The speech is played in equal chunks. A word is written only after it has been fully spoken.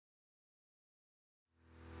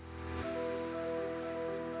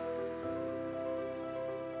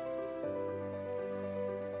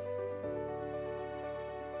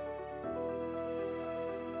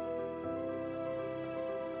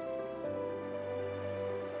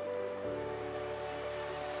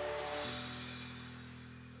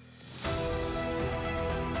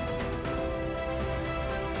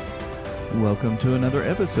Welcome to another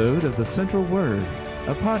episode of The Central Word,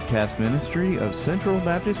 a podcast ministry of Central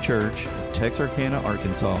Baptist Church, Texarkana,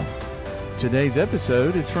 Arkansas. Today's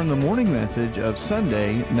episode is from the morning message of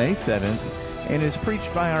Sunday, May 7th, and is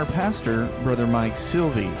preached by our pastor, Brother Mike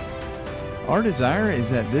Sylvie. Our desire is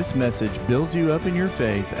that this message builds you up in your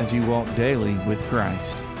faith as you walk daily with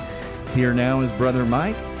Christ. Here now is Brother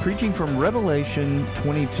Mike preaching from Revelation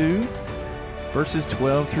 22, verses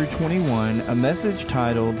 12 through 21, a message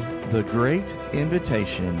titled, The Great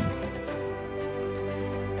Invitation.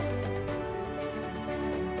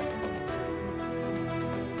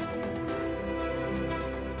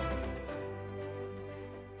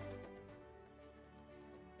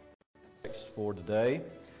 For today,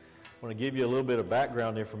 I want to give you a little bit of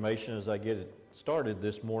background information as I get it started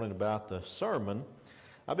this morning about the sermon.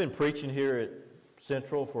 I've been preaching here at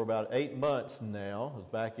Central for about 8 months now. It was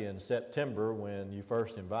back in September when you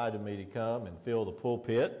first invited me to come and fill the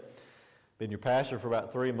pulpit. Been your pastor for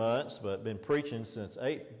about 3 months, but been preaching since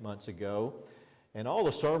 8 months ago. And all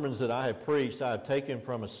the sermons that I have preached, I have taken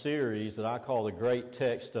from a series that I call the Great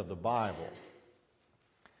Text of the Bible.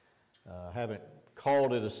 I haven't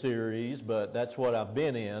called it a series, but that's what I've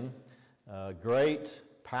been in. Great,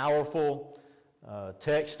 powerful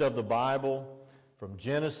text of the Bible, from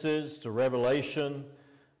Genesis to Revelation,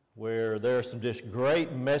 where there are some just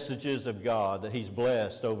great messages of God that He's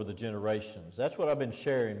blessed over the generations. That's what I've been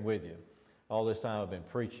sharing with you all this time I've been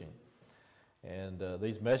preaching. And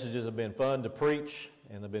these messages have been fun to preach,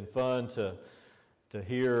 and they've been fun to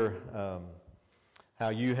hear how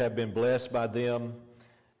you have been blessed by them.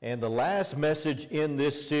 And the last message in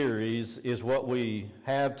this series is what we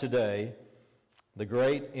have today, the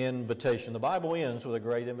Great Invitation. The Bible ends with a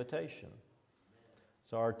great invitation.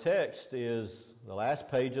 So our text is the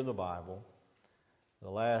last page of the Bible, the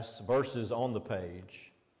last verses on the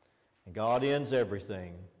page, and God ends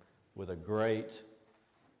everything with a great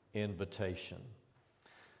invitation.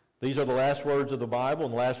 These are the last words of the Bible,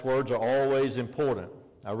 and the last words are always important.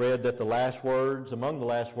 I read that the last words, among the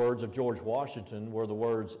last words of George Washington, were the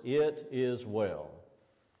words, "It is well."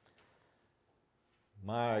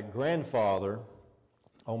 My grandfather,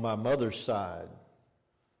 on my mother's side,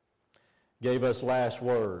 gave us last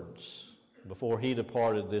words before he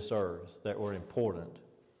departed this earth that were important.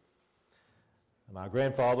 My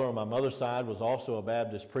grandfather on my mother's side was also a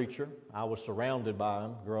Baptist preacher. I was surrounded by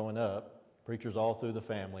him growing up. Preachers all through the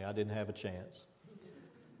family. I didn't have a chance.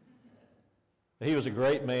 He was a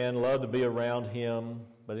great man, loved to be around him,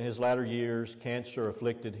 but in his latter years, cancer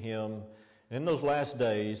afflicted him. And in those last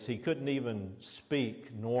days, he couldn't even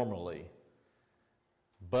speak normally,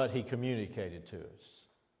 but he communicated to us.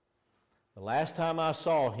 The last time I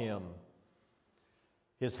saw him,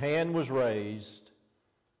 his hand was raised,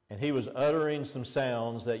 and he was uttering some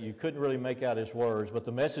sounds that you couldn't really make out his words, but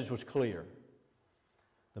the message was clear.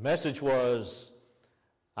 The message was,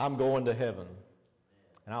 "I'm going to heaven,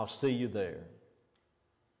 and I'll see you there."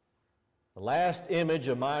 The last image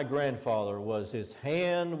of my grandfather was his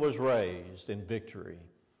hand was raised in victory,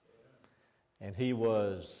 and he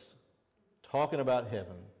was talking about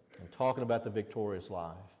heaven and talking about the victorious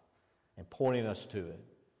life and pointing us to it.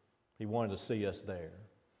 He wanted to see us there.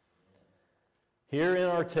 Here in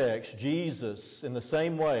our text, Jesus, in the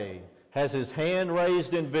same way, has his hand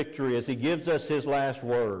raised in victory as he gives us his last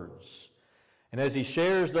words. And as he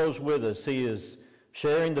shares those with us, he is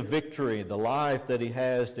sharing the victory, the life that he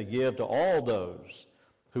has to give to all those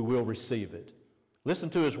who will receive it. Listen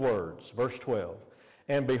to his words, verse 12.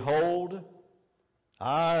 "And behold,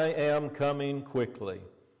 I am coming quickly,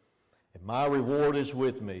 and my reward is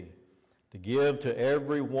with me, to give to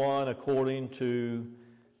every one according to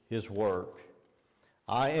his work.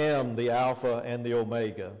 I am the Alpha and the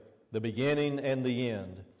Omega, the beginning and the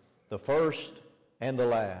end, the first and the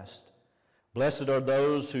last. Blessed are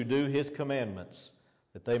those who do his commandments,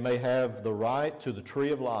 that they may have the right to the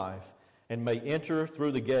tree of life and may enter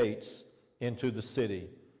through the gates into the city.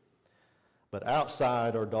 But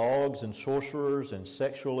outside are dogs and sorcerers and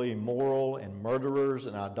sexually immoral and murderers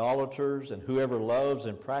and idolaters and whoever loves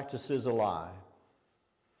and practices a lie.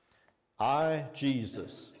 I,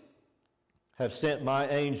 Jesus, have sent my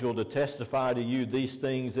angel to testify to you these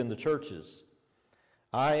things in the churches.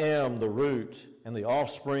 I am the root and the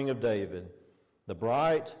offspring of David, the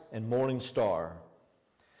bright and morning star.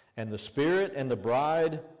 And the Spirit and the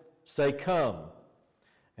bride say, 'Come.'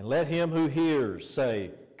 And let him who hears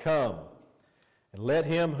say, 'Come.' And let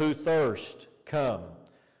him who thirsts come.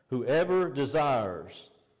 Whoever desires,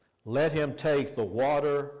 let him take the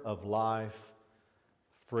water of life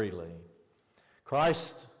freely."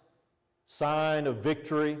 Christ's sign of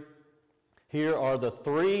victory. Here are the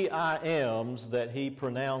three I ams that he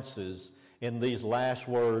pronounces in these last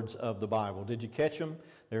words of the Bible. Did you catch them?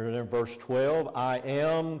 They're in verse 12, I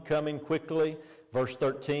am coming quickly. Verse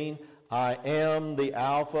 13, I am the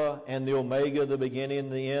Alpha and the Omega, the beginning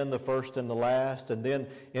and the end, the first and the last. And then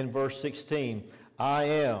in verse 16, I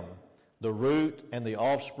am the root and the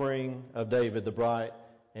offspring of David, the bright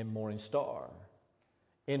and morning star.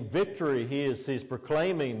 In victory, he's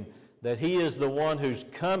proclaiming that he is the one who's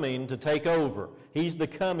coming to take over. He's the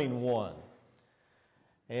coming one.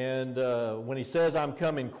 And when he says, I'm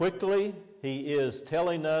coming quickly, he is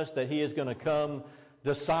telling us that he is going to come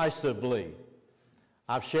decisively.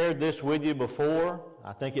 I've shared this with you before.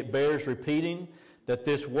 I think it bears repeating that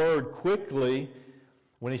this word quickly,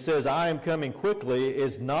 when he says, I am coming quickly,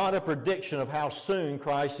 is not a prediction of how soon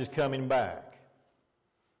Christ is coming back.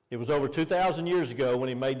 It was over 2,000 years ago when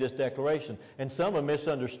he made this declaration. And some have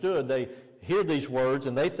misunderstood. They hear these words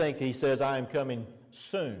and they think he says, I am coming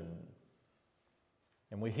soon.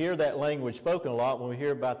 And we hear that language spoken a lot when we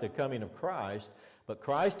hear about the coming of Christ. But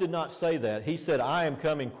Christ did not say that. He said, I am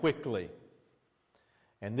coming quickly.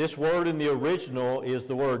 And this word in the original is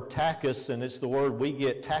the word tachus, and it's the word we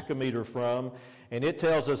get tachometer from, and it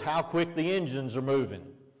tells us how quick the engines are moving.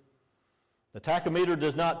 The tachometer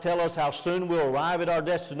does not tell us how soon we'll arrive at our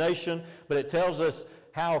destination, but it tells us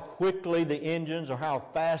how quickly the engines or how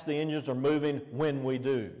fast the engines are moving when we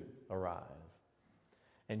do arrive.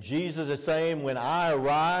 And Jesus is saying, when I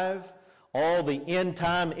arrive, all the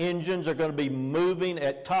end-time engines are going to be moving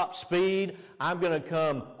at top speed. I'm going to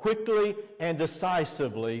come quickly and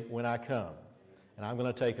decisively when I come. And I'm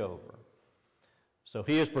going to take over. So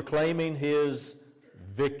he is proclaiming his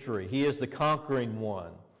victory. He is the conquering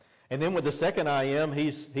one. And then with the second I am,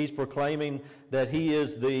 he's proclaiming that he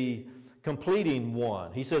is the completing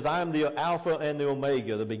one. He says, I am the Alpha and the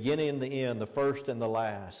Omega, the beginning and the end, the first and the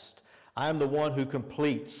last. I am the one who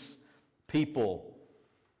completes people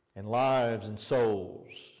and lives and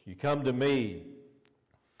souls. You come to me,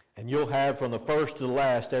 and you'll have from the first to the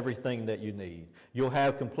last everything that you need. You'll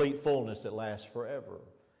have complete fullness that lasts forever.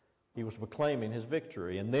 He was proclaiming his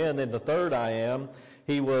victory. And then in the third I am,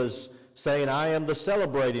 he was saying, I am the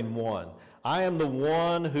celebrating one. I am the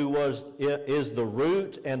one who is the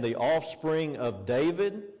root and the offspring of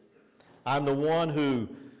David. I'm the one who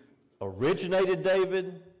originated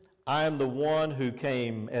David. I am the one who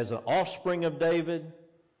came as an offspring of David.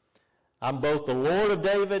 I'm both the Lord of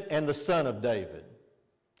David and the Son of David.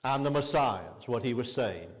 I'm the Messiah, is what he was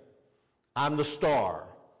saying. I'm the star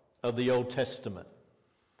of the Old Testament.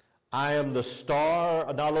 I am the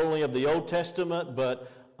star not only of the Old Testament,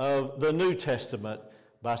 but of the New Testament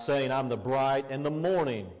by saying I'm the bright and the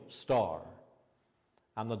morning star.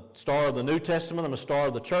 I'm the star of the New Testament. I'm the star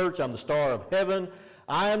of the church. I'm the star of heaven.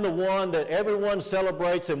 I am the one that everyone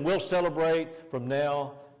celebrates and will celebrate from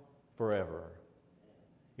now forever.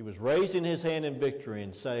 He was raising his hand in victory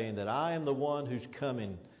and saying that I am the one who's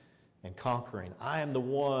coming and conquering. I am the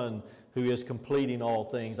one who is completing all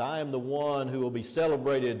things. I am the one who will be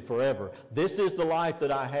celebrated forever. This is the life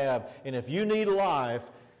that I have. And if you need life,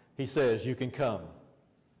 he says, you can come.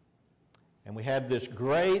 And we have this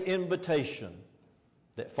great invitation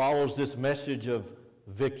that follows this message of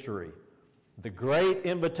victory. The great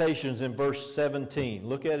invitations in verse 17.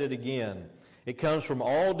 Look at it again. It comes from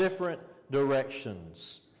all different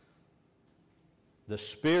directions. The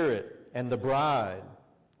Spirit and the bride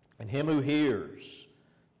and him who hears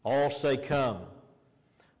all say come.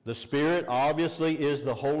 The Spirit obviously is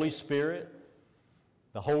the Holy Spirit.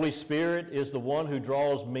 The Holy Spirit is the one who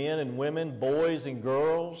draws men and women, boys and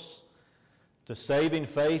girls, to saving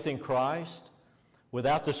faith in Christ.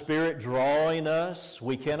 Without the Spirit drawing us,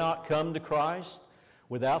 we cannot come to Christ.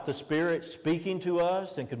 Without the Spirit speaking to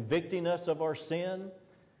us and convicting us of our sin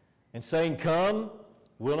and saying, come,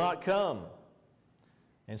 we'll not come.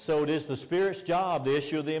 And so it is the Spirit's job to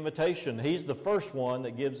issue the invitation. He's the first one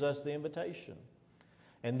that gives us the invitation.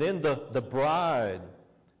 And then the bride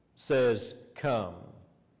says, come.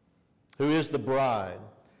 Who is the bride?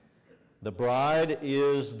 The bride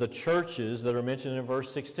is the churches that are mentioned in verse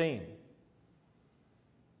 16.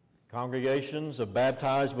 Congregations of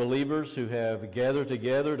baptized believers who have gathered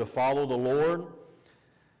together to follow the Lord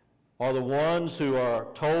are the ones who are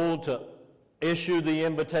told to issue the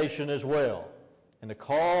invitation as well and to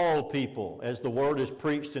call people as the word is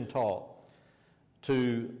preached and taught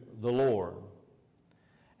to the Lord.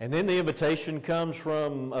 And then the invitation comes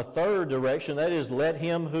from a third direction, that is, let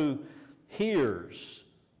him who hears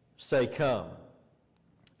say come.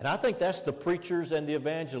 And I think that's the preachers and the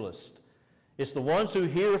evangelists. It's the ones who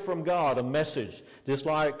hear from God a message, just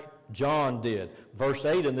like John did. Verse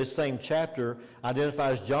 8 in this same chapter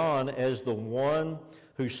identifies John as the one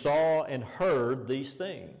who saw and heard these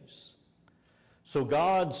things. So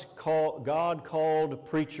God called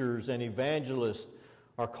preachers and evangelists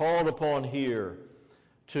are called upon here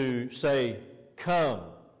to say, come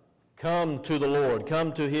to the Lord,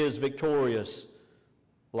 come to His victorious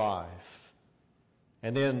life.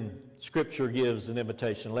 And then Scripture gives an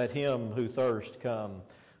invitation. Let him who thirsts come.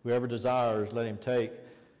 Whoever desires, let him take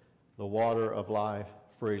the water of life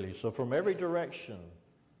freely. So from every direction,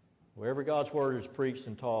 wherever God's Word is preached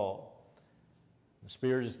and taught, the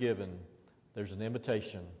Spirit is given, there's an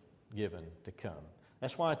invitation given to come.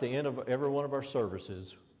 That's why at the end of every one of our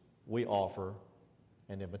services, we offer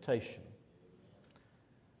an invitation.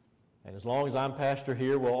 And as long as I'm pastor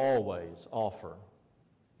here, we'll always offer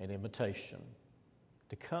an invitation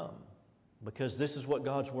to come. Because this is what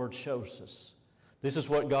God's Word shows us. This is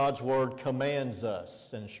what God's Word commands us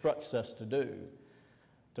and instructs us to do.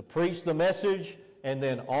 To preach the message and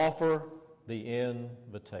then offer the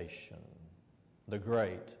invitation. The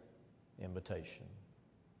great invitation.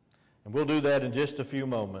 And we'll do that in just a few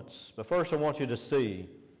moments. But first I want you to see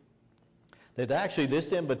that actually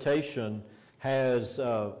this invitation has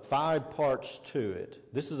 5 parts to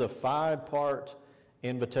it. This is a 5-part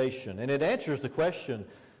invitation. And it answers the question,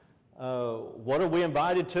 what are we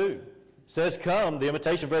invited to? It says come. The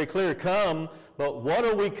invitation is very clear. Come, but what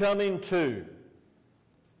are we coming to?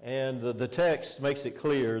 And the text makes it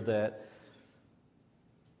clear that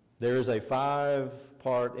there is a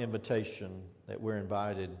 5-part invitation that we're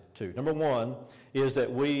invited to. Number 1 is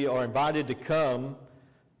that we are invited to come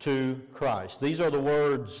to Christ. These are the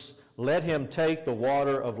words, let him take the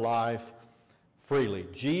water of life freely.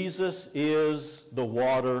 Jesus is the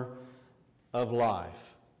water of life.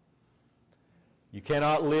 You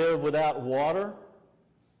cannot live without water,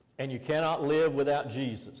 and you cannot live without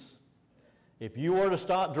Jesus. If you were to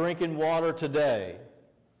stop drinking water today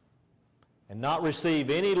and not receive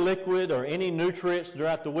any liquid or any nutrients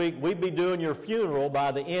throughout the week, we'd be doing your funeral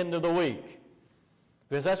by the end of the week.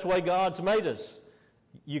 Because that's the way God's made us.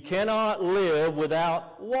 You cannot live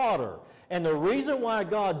without water. And the reason why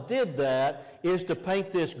God did that is to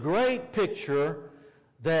paint this great picture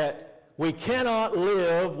that we cannot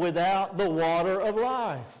live without the water of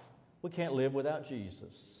life. We can't live without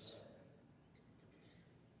Jesus.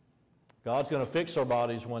 God's going to fix our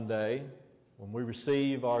bodies one day. When we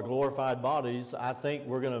receive our glorified bodies, I think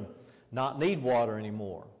we're going to not need water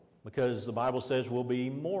anymore because the Bible says we'll be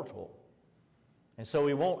immortal. And so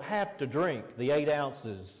we won't have to drink the 8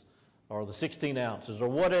 ounces or the 16 ounces or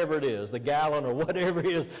whatever it is, the gallon or whatever it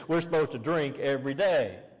is we're supposed to drink every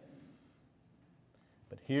day.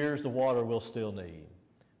 But here's the water we'll still need.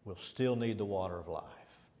 We'll still need the water of life.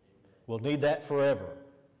 We'll need that forever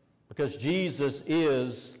because Jesus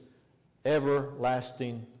is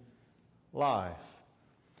everlasting life.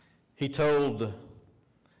 He told the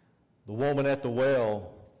woman at the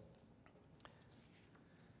well,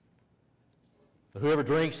 whoever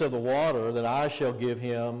drinks of the water that I shall give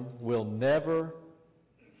him will never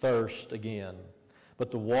thirst again.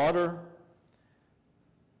 But the water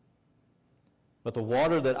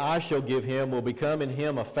that I shall give him will become in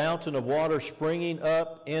him a fountain of water springing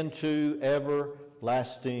up into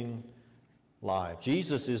everlasting life.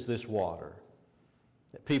 Jesus is this water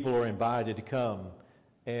that people are invited to come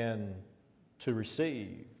and to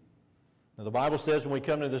receive. Now, the Bible says when we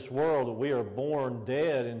come to this world that we are born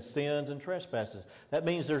dead in sins and trespasses. That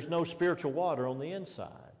means there's no spiritual water on the inside.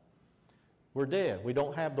 We're dead. We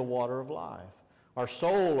don't have the water of life. Our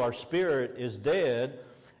soul, our spirit is dead,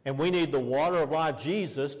 and we need the water of life,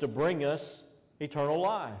 Jesus, to bring us eternal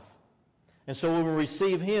life. And so when we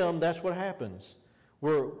receive him, that's what happens.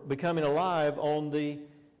 We're becoming alive on the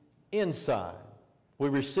inside. We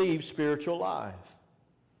receive spiritual life.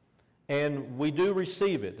 And we do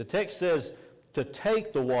receive it. The text says to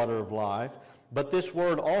take the water of life, but this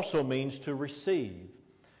word also means to receive.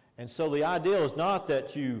 And so the idea is not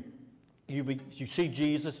that you see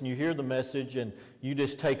Jesus and you hear the message and you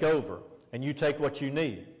just take over and you take what you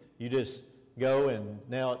need. You just go and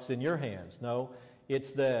now it's in your hands. No,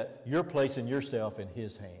 it's that you're placing yourself in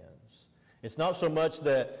his hands. It's not so much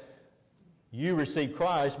that you receive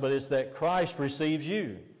Christ, but it's that Christ receives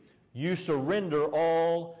you. You surrender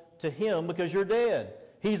all to him because you're dead.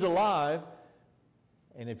 He's alive.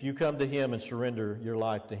 And if you come to him and surrender your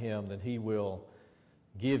life to him, then he will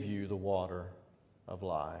give you the water of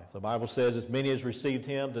life. The Bible says, as many as received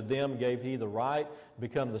him, to them gave he the right to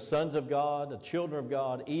become the sons of God, the children of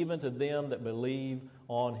God, even to them that believe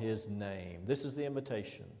on his name. This is the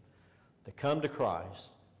invitation, to come to Christ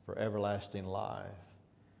for everlasting life.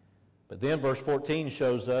 But then verse 14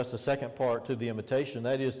 shows us the second part to the invitation,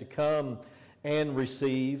 that is to come and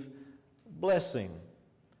receive blessing.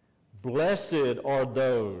 Blessed are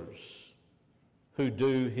those who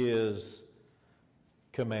do His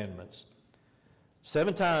commandments.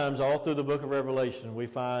 7 times all through the book of Revelation we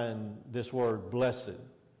find this word blessed.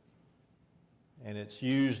 And it's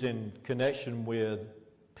used in connection with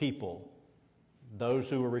people, those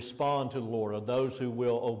who will respond to the Lord, or those who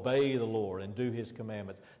will obey the Lord and do His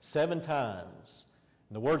commandments. 7 times.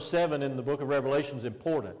 And the word 7 in the book of Revelation is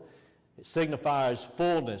important. It signifies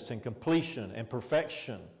fullness and completion and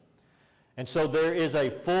perfection. And so there is a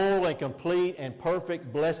full and complete and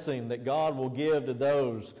perfect blessing that God will give to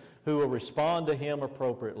those who will respond to Him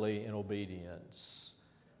appropriately in obedience.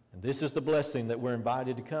 And this is the blessing that we're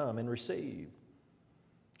invited to come and receive.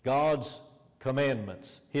 God's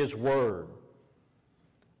commandments, His Word,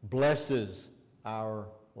 blesses our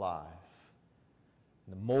life.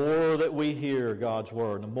 The more that we hear God's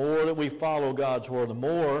Word, the more that we follow God's Word, the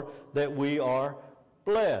more that we are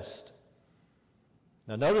blessed.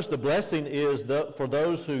 Now notice the blessing is for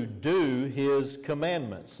those who do His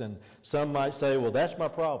commandments. And some might say, well, that's my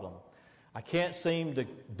problem. I can't seem to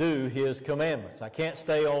do His commandments. I can't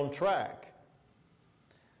stay on track.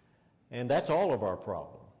 And that's all of our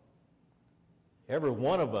problem. Every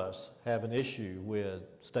one of us have an issue with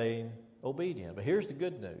staying obedient. But here's the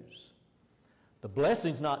good news. The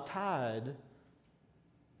blessing's not tied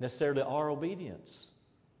necessarily to our obedience,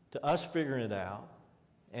 to us figuring it out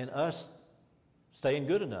and us staying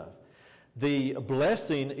good enough. The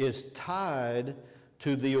blessing is tied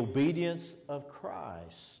to the obedience of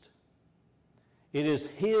Christ. It is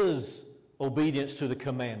His obedience to the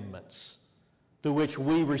commandments through which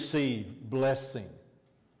we receive blessing.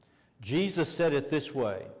 Jesus said it this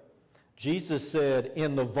way. Jesus said,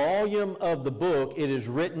 in the volume of the book it is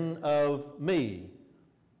written of me.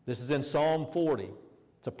 This is in Psalm 40.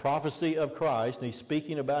 It's a prophecy of Christ, and He's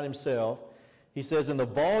speaking about Himself. He says, in the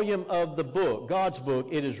volume of the book, God's book,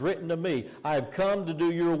 it is written of me. I have come to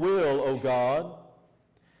do your will, O God.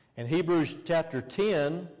 And Hebrews chapter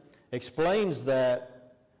 10 explains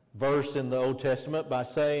that verse in the Old Testament by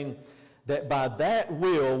saying that by that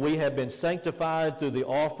will we have been sanctified through the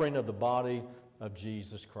offering of the body of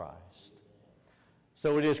Jesus Christ.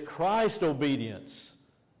 So it is Christ's obedience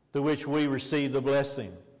through which we receive the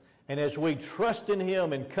blessing. And as we trust in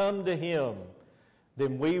Him and come to Him,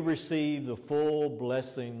 then we receive the full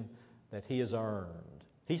blessing that He has earned.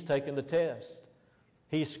 He's taken the test.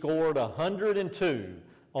 He scored 102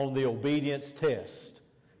 on the obedience test.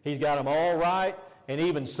 He's got them all right and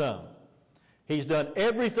even some. He's done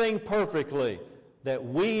everything perfectly that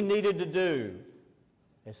we needed to do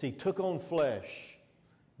as He took on flesh.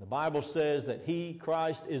 The Bible says that He,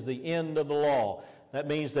 Christ, is the end of the law. That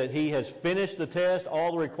means that He has finished the test,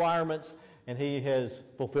 all the requirements, and He has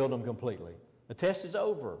fulfilled them completely. The test is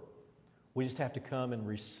over. We just have to come and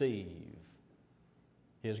receive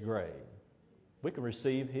His grade. We can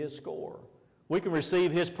receive His score. We can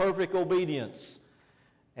receive His perfect obedience.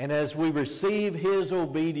 And as we receive His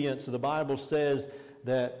obedience, the Bible says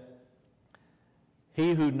that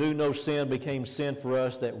He who knew no sin became sin for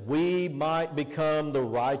us, that we might become the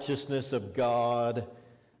righteousness of God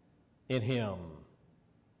in Him.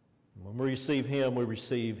 When we receive Him, we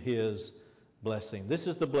receive His blessing. This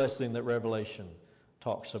is the blessing that Revelation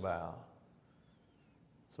talks about.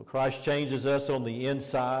 So Christ changes us on the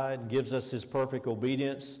inside, gives us His perfect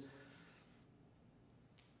obedience.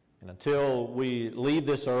 And until we leave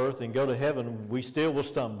this earth and go to heaven, we still will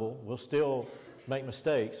stumble. We'll still make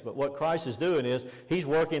mistakes. But what Christ is doing is He's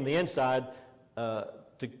working the inside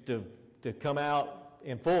to come out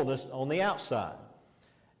in fullness on the outside.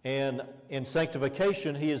 And in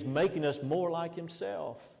sanctification, He is making us more like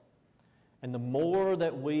Himself. And the more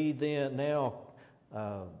that we then now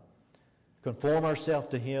conform ourselves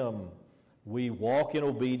to Him, we walk in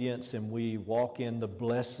obedience and we walk in the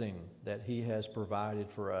blessing that He has provided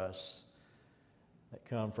for us that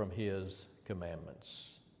come from His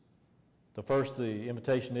commandments. So first, the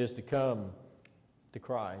invitation is to come to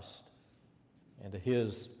Christ and to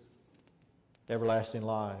His everlasting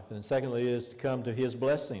life. And secondly is to come to His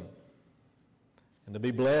blessing and to be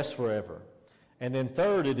blessed forever. And then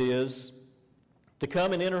third, it is to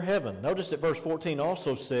come and enter heaven. Notice that verse 14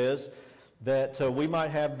 also says that we might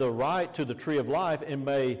have the right to the tree of life and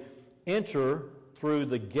may enter through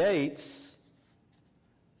the gates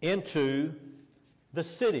into the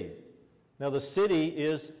city. Now the city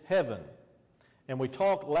is heaven. And we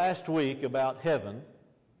talked last week about heaven.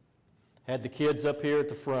 Had the kids up here at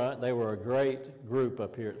the front. They were a great group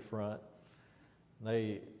up here at the front.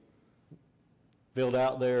 They filled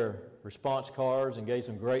out their response cards and gave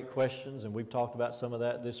some great questions, and we've talked about some of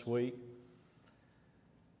that this week.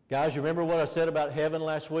 Guys, you remember what I said about heaven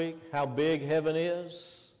last week? How big heaven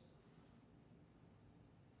is?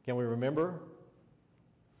 Can we remember?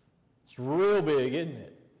 It's real big, isn't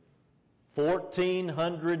it?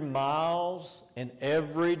 1,400 miles in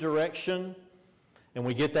every direction. And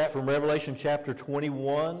we get that from Revelation chapter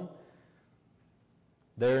 21.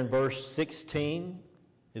 There in verse 16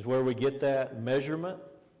 is where we get that measurement.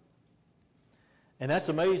 And that's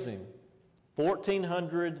amazing.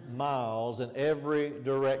 1,400 miles in every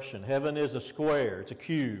direction. Heaven is a square. It's a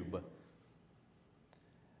cube.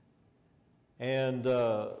 And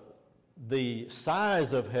the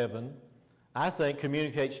size of heaven, I think,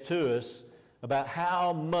 communicates to us about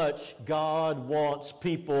how much God wants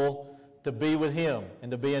people to be with Him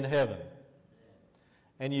and to be in heaven.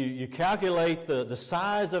 And you calculate the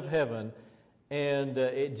size of heaven, and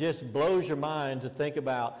it just blows your mind to think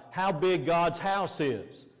about how big God's house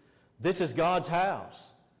is. This is God's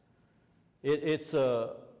house. It's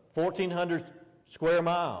 1,400 square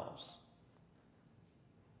miles,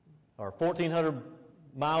 or 1,400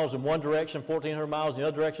 miles in one direction, 1,400 miles in the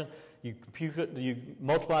other direction. You compute it, you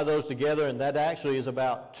multiply those together, and that actually is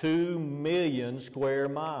about 2 million square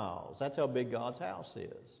miles. That's how big God's house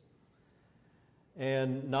is.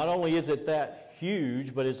 And not only is it that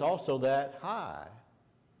huge, but it's also that high.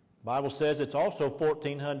 The Bible says it's also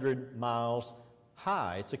 1,400 miles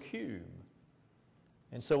high. It's a cube.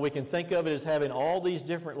 And so we can think of it as having all these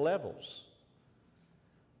different levels.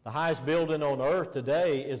 The highest building on earth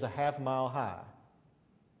today is a half-mile high.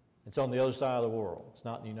 It's on the other side of the world. It's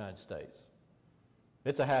not in the United States.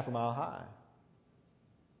 It's a half a mile high.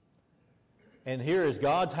 And here is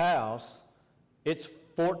God's house. It's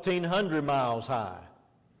 1,400 miles high.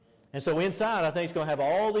 And so inside, I think it's going to have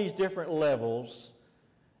all these different levels.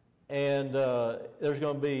 And there's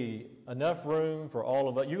going to be enough room for all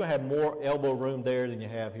of us. You're going to have more elbow room there than you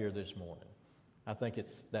have here this morning. I think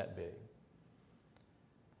it's that big.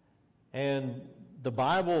 And the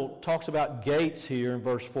Bible talks about gates here in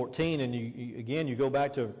verse 14, and you go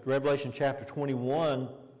back to Revelation chapter 21,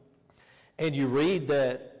 and you read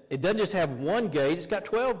that it doesn't just have one gate, it's got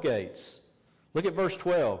 12 gates. Look at verse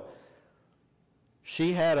 12.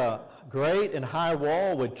 She had a great and high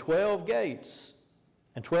wall with 12 gates,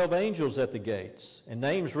 and 12 angels at the gates, and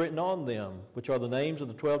names written on them, which are the names of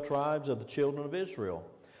the 12 tribes of the children of Israel.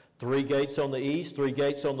 3 gates on the east, 3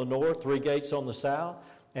 gates on the north, 3 gates on the south,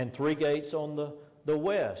 and 3 gates on the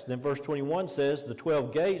west. Then verse 21 says the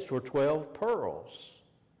 12 gates were 12 pearls.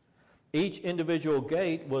 Each individual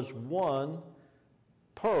gate was 1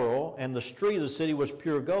 pearl, and the street of the city was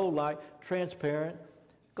pure gold like transparent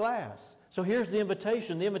glass. So here's the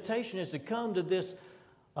invitation. The invitation is to come to this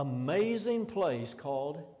amazing place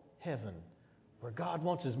called heaven, where God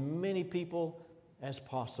wants as many people as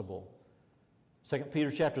possible. 2 Peter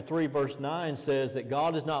chapter 3 verse 9 says that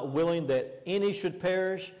God is not willing that any should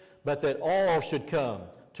perish, but that all should come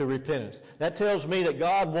to repentance. That tells me that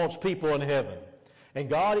God wants people in heaven. And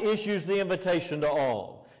God issues the invitation to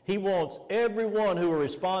all. He wants everyone who will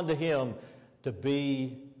respond to Him to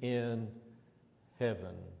be in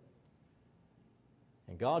heaven.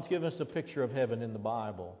 And God's given us a picture of heaven in the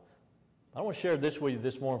Bible. I want to share this with you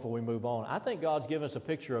this morning before we move on. I think God's given us a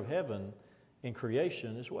picture of heaven in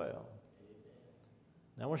creation as well.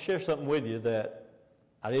 Now I want to share something with you that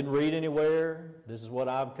I didn't read anywhere. This is what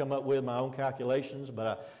I've come up with, my own calculations,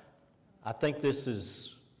 but I think this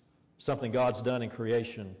is something God's done in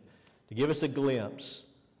creation to give us a glimpse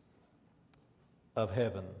of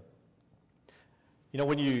heaven. You know,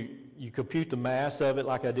 when you compute the mass of it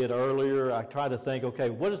like I did earlier, I try to think,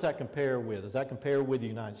 okay, what does that compare with? Does that compare with the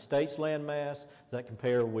United States land mass? Does that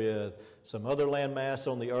compare with some other land mass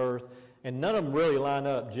on the earth? And none of them really line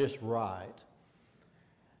up just right.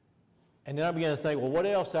 And then I began to think, well, what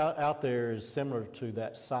else out there is similar to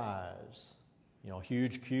that size? You know, a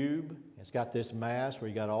huge cube. It's got this mass where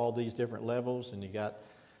you got all these different levels, and you got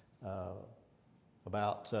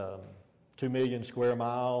about 2 million square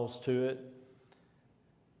miles to it.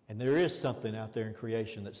 And there is something out there in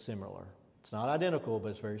creation that's similar. It's not identical, but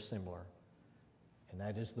it's very similar. And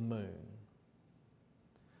that is the moon.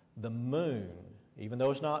 The moon, even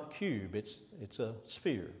though it's not a cube, it's a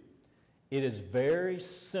sphere. It is very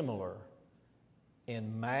similar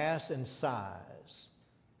in mass and size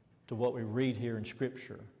to what we read here in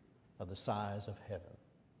Scripture of the size of heaven.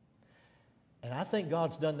 And I think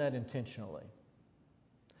God's done that intentionally.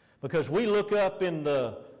 Because we look up in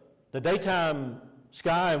the daytime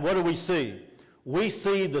sky, and what do we see? We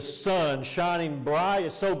see the sun shining bright.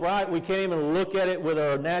 It's so bright we can't even look at it with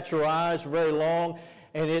our natural eyes for very long.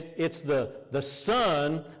 And it's the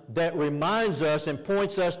sun that reminds us and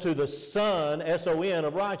points us to the Son, S-O-N,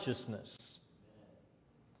 of righteousness.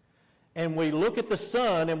 And we look at the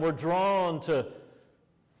sun and we're drawn to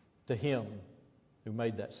Him who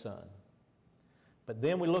made that sun. But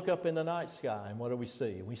then we look up in the night sky, and what do we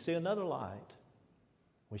see? We see another light.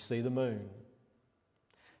 We see the moon.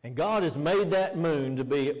 And God has made that moon to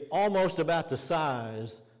be almost about the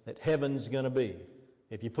size that heaven's going to be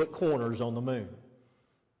if you put corners on the moon.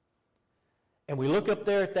 And we look up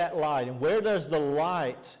there at that light, and where does the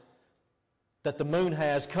light that the moon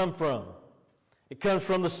has come from? It comes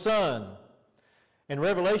from the sun. And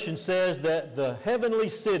Revelation says that the heavenly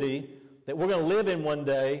city that we're going to live in one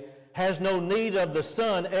day has no need of the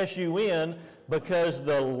sun, S-U-N, because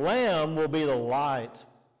the Lamb will be the light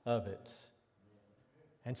of it.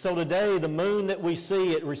 And so today, the moon that we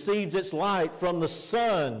see, it receives its light from the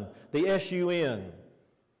sun, the S-U-N,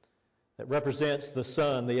 that represents the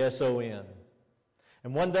sun, the S-O-N.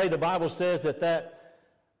 And one day the Bible says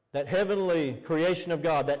that heavenly creation of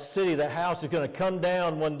God, that city, that house is going to come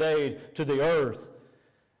down one day to the earth.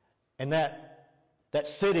 And that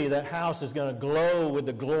city, that house is going to glow with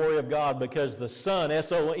the glory of God because the sun,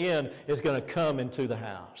 S-O-N, is going to come into the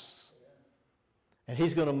house. And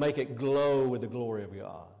He's going to make it glow with the glory of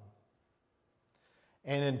God.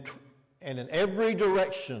 And in every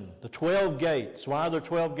direction, the 12 gates. Why are there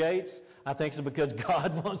 12 gates? I think it's because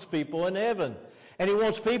God wants people in heaven. And He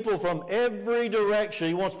wants people from every direction.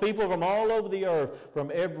 He wants people from all over the earth,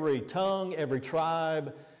 from every tongue, every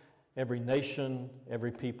tribe, every nation,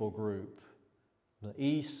 every people group. The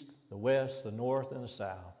east, the west, the north, and the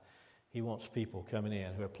south. He wants people coming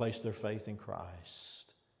in who have placed their faith in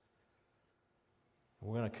Christ.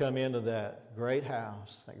 We're going to come into that great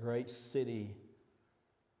house, that great city.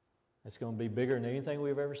 It's going to be bigger than anything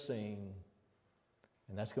we've ever seen.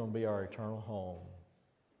 And that's going to be our eternal home.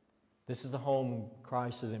 This is the home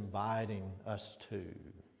Christ is inviting us to.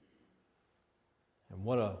 And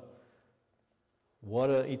what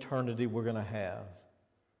a eternity we're going to have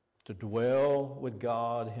to dwell with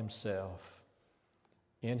God Himself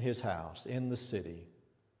in His house, in the city,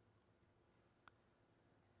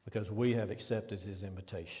 because we have accepted His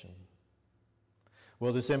invitation.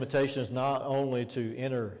 Well, this invitation is not only to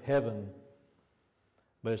enter heaven,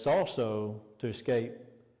 but it's also to escape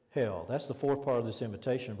hell. That's the fourth part of this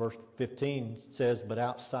invitation. Verse 15 says, but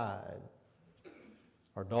outside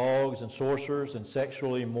are dogs and sorcerers and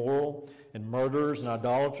sexually immoral and murderers and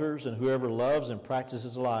idolaters and whoever loves and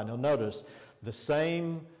practices a lie. Now notice, the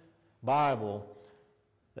same Bible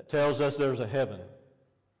that tells us there's a heaven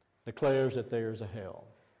declares that there's a hell.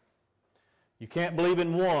 You can't believe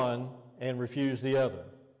in one and refuse the other.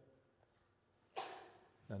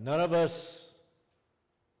 Now, none of us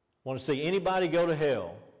want to see anybody go to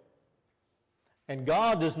hell. And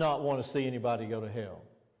God does not want to see anybody go to hell.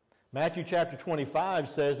 Matthew chapter 25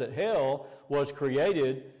 says that hell was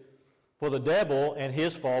created for the devil and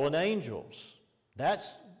his fallen angels. That's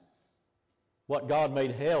what God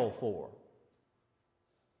made hell for.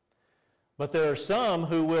 But there are some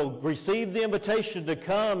who will receive the invitation to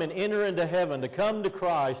come and enter into heaven, to come to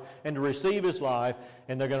Christ and to receive His life,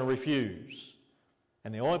 and they're going to refuse.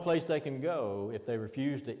 And the only place they can go if they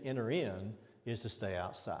refuse to enter in is to stay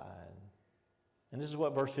outside. And this is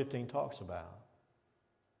what verse 15 talks about.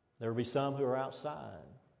 There will be some who are outside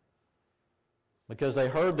because they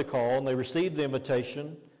heard the call and they received the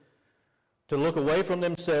invitation to look away from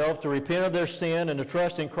themselves, to repent of their sin, and to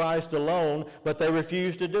trust in Christ alone, but they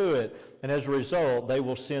refuse to do it. And as a result, they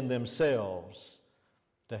will send themselves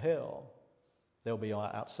to hell. They'll be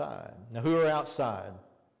outside. Now, who are outside?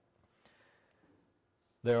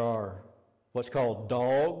 There are what's called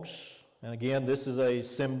dogs. And again, this is a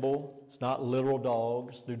symbol. It's not literal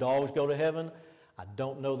dogs. Do dogs go to heaven? I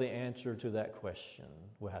don't know the answer to that question.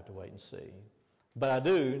 We'll have to wait and see. But I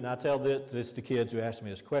do, and I tell this to kids who ask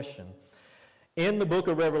me this question. In the book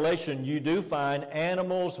of Revelation, you do find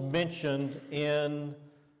animals mentioned in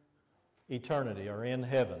eternity or in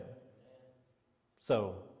heaven.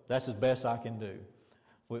 So that's as best I can do.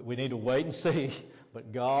 We need to wait and see.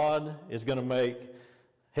 But God is going to make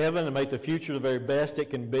heaven and make the future the very best it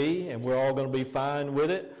can be, and we're all going to be fine with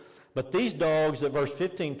it. But these dogs that verse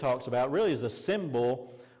 15 talks about really is a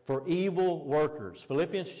symbol for evil workers.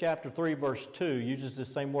 Philippians chapter 3 verse 2 uses the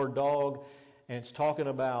same word dog, and it's talking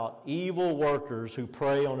about evil workers who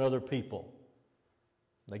prey on other people.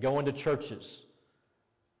 They go into churches.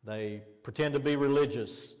 They pretend to be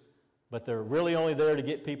religious, but they're really only there to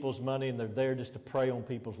get people's money, and they're there just to prey on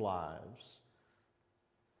people's lives.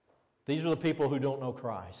 These are the people who don't know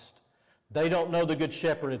Christ. They don't know the Good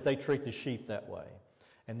Shepherd if they treat the sheep that way.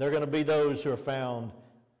 And they're going to be those who are found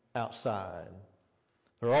outside.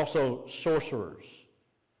 There are also sorcerers.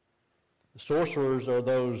 The sorcerers are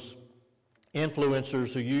those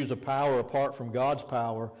influencers who use a power apart from God's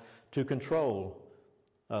power to control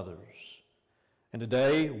others. And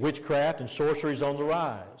today, witchcraft and sorcery is on the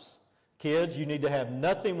rise. Kids, you need to have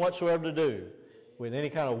nothing whatsoever to do with any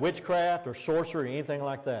kind of witchcraft or sorcery or anything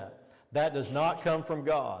like that. That does not come from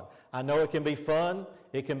God. I know it can be fun.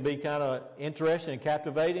 It can be kind of interesting and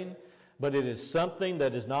captivating. But it is something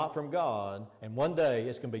that is not from God. And one day,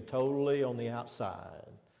 it's going to be totally on the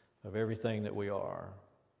outside of everything that we are.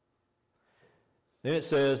 Then it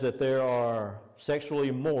says that there are sexually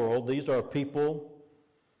immoral. These are people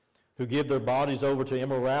who give their bodies over to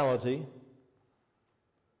immorality.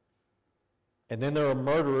 And then there are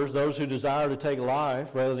murderers, those who desire to take life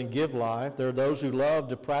rather than give life. There are those who love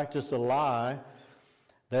to practice a lie.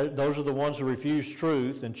 Those are the ones who refuse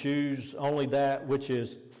truth and choose only that which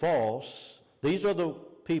is false. These are the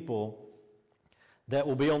people that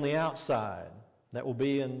will be on the outside, that will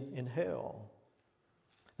be in hell.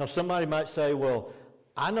 Now somebody might say, well,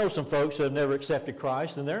 I know some folks that have never accepted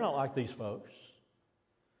Christ, and they're not like these folks.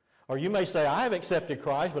 Or you may say, I have accepted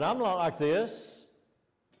Christ, but I'm not like this.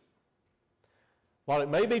 While it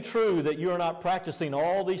may be true that you are not practicing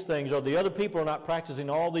all these things, or the other people are not practicing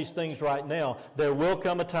all these things right now, there will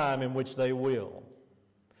come a time in which they will.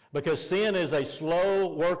 Because sin is a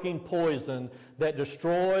slow-working poison that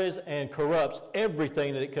destroys and corrupts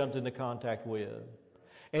everything that it comes into contact with.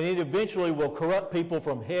 And it eventually will corrupt people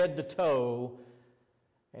from head to toe,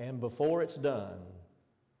 and before it's done,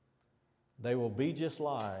 they will be just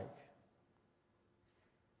like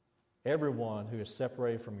everyone who is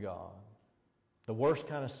separated from God. The worst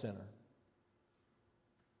kind of sinner.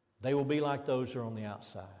 They will be like those who are on the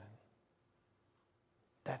outside.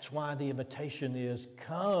 That's why the invitation is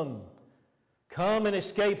come. Come and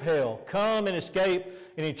escape hell. Come and escape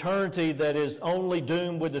an eternity that is only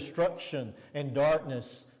doomed with destruction and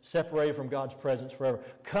darkness, separated from God's presence forever.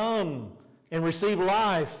 Come and receive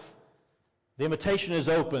life. The invitation is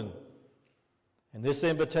open. And this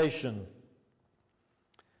invitation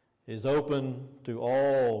is open to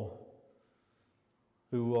all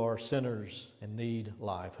who are sinners and need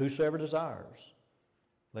life. Whosoever desires,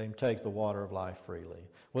 let him take the water of life freely.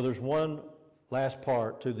 Well, there's one last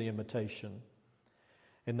part to the invitation,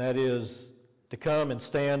 and that is to come and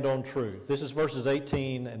stand on truth. This is verses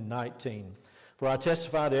 18 and 19. For I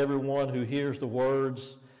testify to everyone who hears the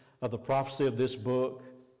words of the prophecy of this book.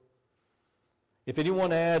 If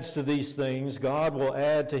anyone adds to these things, God will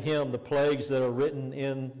add to him the plagues that are written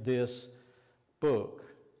in this book.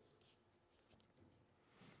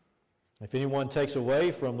 If anyone takes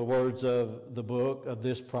away from the words of the book of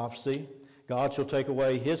this prophecy, God shall take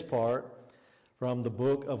away his part from the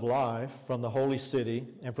book of life, from the holy city,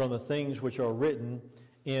 and from the things which are written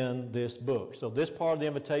in this book. So this part of the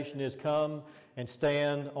invitation is come and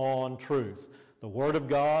stand on truth. The Word of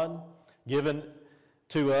God given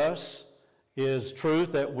to us is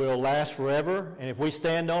truth that will last forever, and if we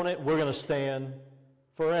stand on it, we're going to stand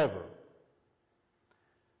forever.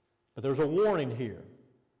 But there's a warning here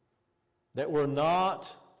that we're not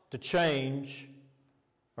to change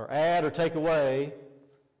or add or take away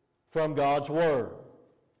from God's Word.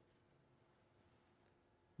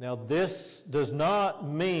 Now, this does not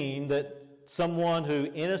mean that someone who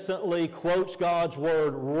innocently quotes God's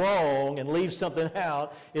Word wrong and leaves something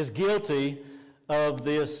out is guilty of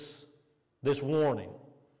this warning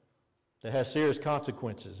that has serious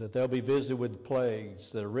consequences, that they'll be visited with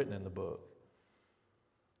plagues that are written in the book.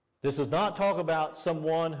 This does not talk about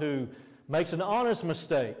someone who makes an honest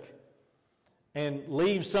mistake and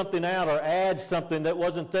leaves something out or adds something that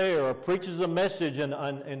wasn't there, or preaches a message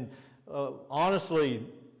and honestly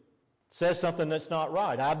says something that's not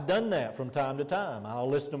right. I've done that from time to time. I'll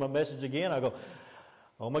listen to my message again. I go,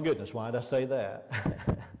 oh my goodness, why did I say that?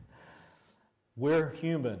 We're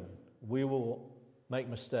human. We will make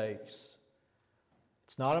mistakes.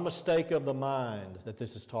 It's not a mistake of the mind that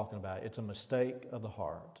this is talking about. It's a mistake of the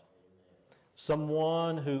heart.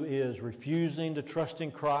 Someone who is refusing to trust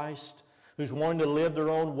in Christ, who's wanting to live their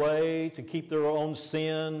own way, to keep their own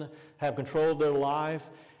sin, have control of their life,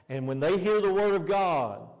 and when they hear the Word of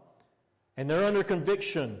God and they're under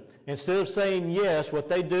conviction, instead of saying yes, what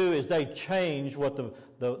they do is they change what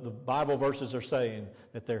the Bible verses are saying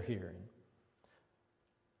that they're hearing.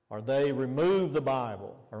 Or they remove the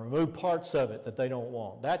Bible or remove parts of it that they don't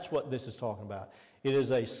want. That's what this is talking about. It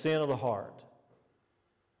is a sin of the heart.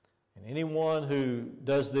 And anyone who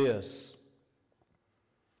does this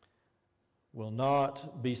will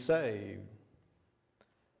not be saved,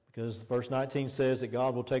 because verse 19 says that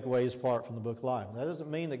God will take away his part from the book of life. That doesn't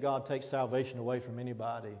mean that God takes salvation away from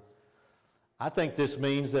anybody. I think this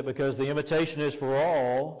means that because the invitation is for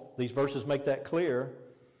all, these verses make that clear,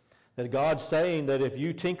 that God's saying that if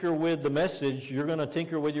you tinker with the message, you're going to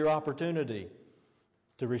tinker with your opportunity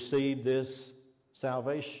to receive this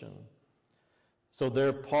salvation. So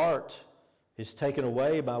their part is taken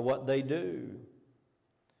away by what they do.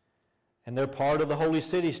 And their part of the holy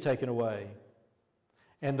city is taken away.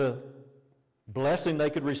 And the blessing they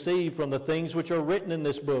could receive from the things which are written in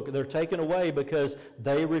this book, they're taken away because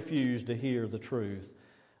they refuse to hear the truth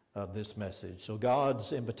of this message. So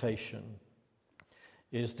God's invitation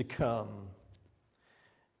is to come.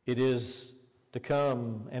 It is to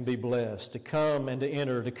come and be blessed, to come and to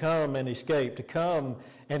enter, to come and escape, to come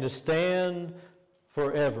and to stand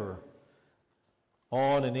forever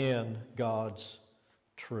on and in God's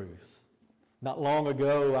truth. Not long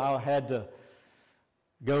ago, I had to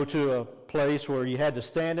go to a place where you had to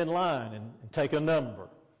stand in line and take a number.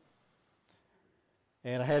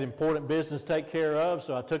 And I had important business to take care of,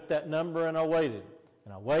 so I took that number and I waited.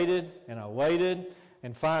 And I waited and I waited,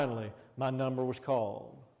 and finally my number was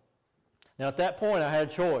called. Now at that point I had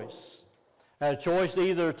a choice. I had a choice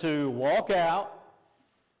either to walk out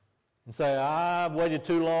and say, I've waited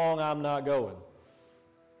too long, I'm not going.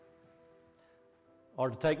 Or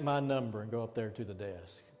to take my number and go up there to the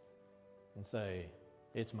desk and say,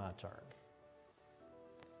 it's my turn.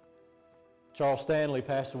 Charles Stanley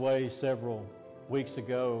passed away several weeks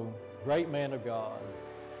ago. Great man of God.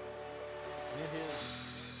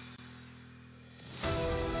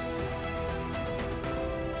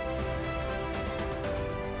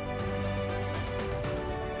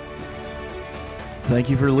 Thank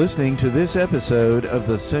you for listening to this episode of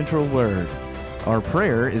The Central Word. Our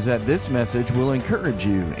prayer is that this message will encourage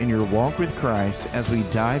you in your walk with Christ as we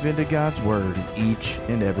dive into God's Word each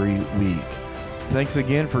and every week. Thanks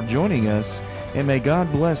again for joining us, and may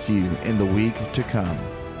God bless you in the week to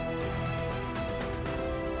come.